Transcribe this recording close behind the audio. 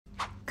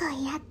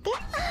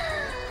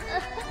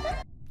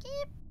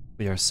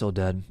We are so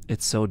dead.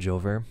 It's so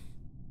Jover.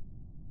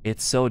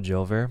 It's so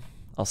Jover.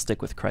 I'll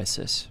stick with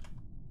Crisis.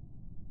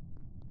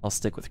 I'll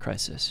stick with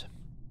Crisis.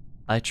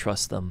 I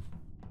trust them.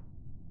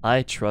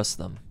 I trust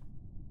them.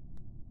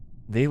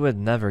 They would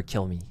never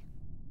kill me.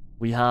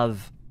 We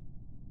have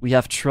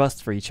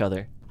trust for each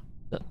other.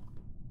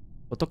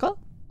 Otoka?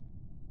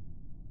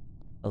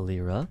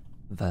 Alira.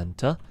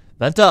 Vanta.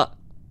 Vanta!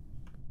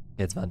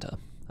 It's Vanta.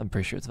 I'm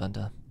pretty sure it's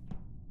Vanta.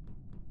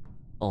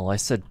 Oh, I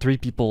said 3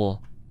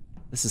 people.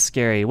 This is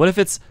scary. What if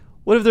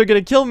they're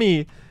gonna kill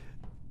me?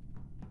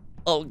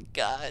 Oh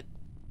god.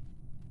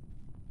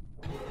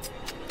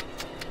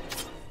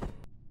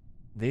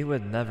 They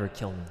would never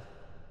kill me.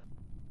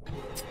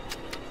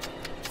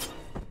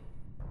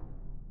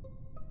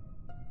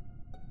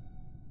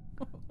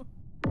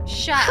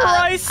 Shut up.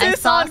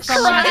 Crisis on crisis! Shut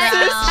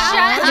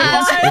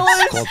up.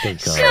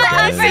 Shut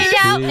up right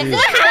now!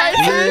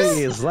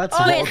 Please, let's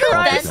Wait,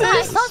 crisis.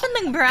 I saw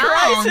something brown.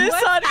 Crisis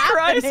on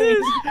crisis!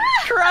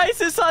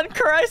 Crisis on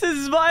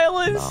crisis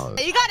violence! No,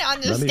 You gotta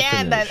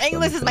understand that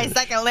English is my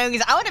second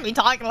language. I wouldn't be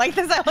talking like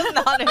this. I was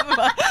not in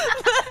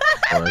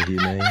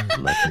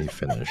Orihime, let me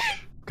finish.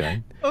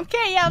 Okay?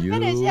 Okay, yeah,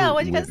 finish. Yeah,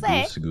 what you gonna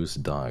say? Goose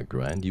dog,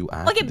 right? You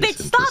Okay, bitch,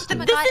 stop. This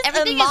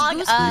is Among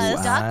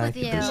Us. Stuck with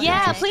you.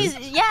 Yeah, please.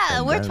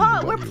 Yeah, we're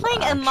we're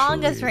playing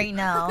Among Us right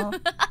now.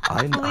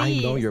 I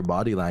know your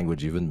body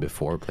language even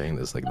before playing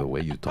this, like the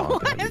way you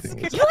talk and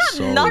everything. It's You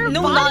have no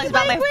knowledge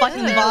about my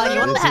fucking body.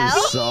 What the hell?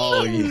 It's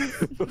so you.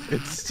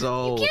 It's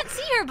so. You can't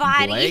see your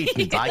body.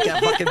 blatant. I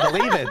can't fucking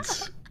believe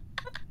it.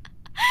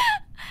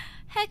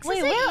 Hex, Wait,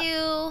 is where- it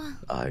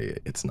you?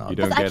 It's not. You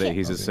don't get it. Okay.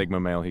 He's a Sigma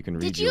male. He can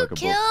read Did you you like a book.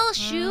 kill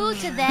Shu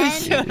to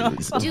then do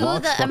Vox the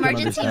fucking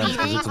emergency understands 'cause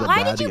meeting? it's the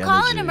Why did you baddie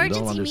call energy. an You don't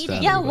emergency understand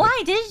meeting? Yeah, it.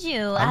 why did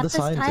you I'm at the this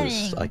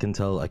scientist. timing? I can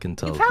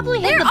tell. You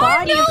probably who- hit the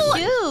body of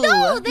Shu.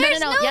 No, there's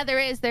no. Yeah, there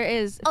is.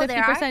 Oh,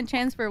 there are? 50%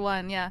 chance for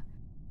one, yeah.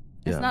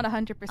 It's Yeah. not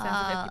 100%, it's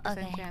a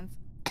 50% okay. chance.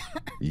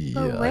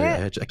 Yeah,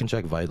 where- I can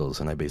check vitals,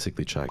 and I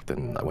basically checked,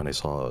 and when I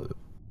saw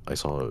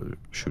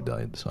Shu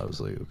died, so I was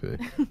like, okay.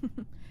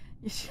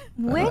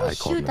 Where I did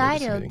called Shu an die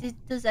emergency though? meeting.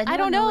 Does anyone I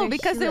don't know where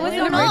because Shu it was is?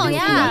 an don't know, emergency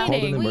yeah. I called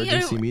an meeting.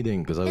 emergency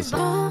meeting because I was.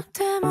 と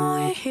ても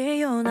いい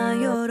ような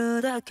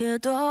夜だけ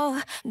ど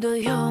ど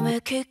よめ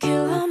きき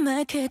ら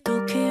めき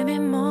と君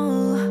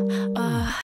も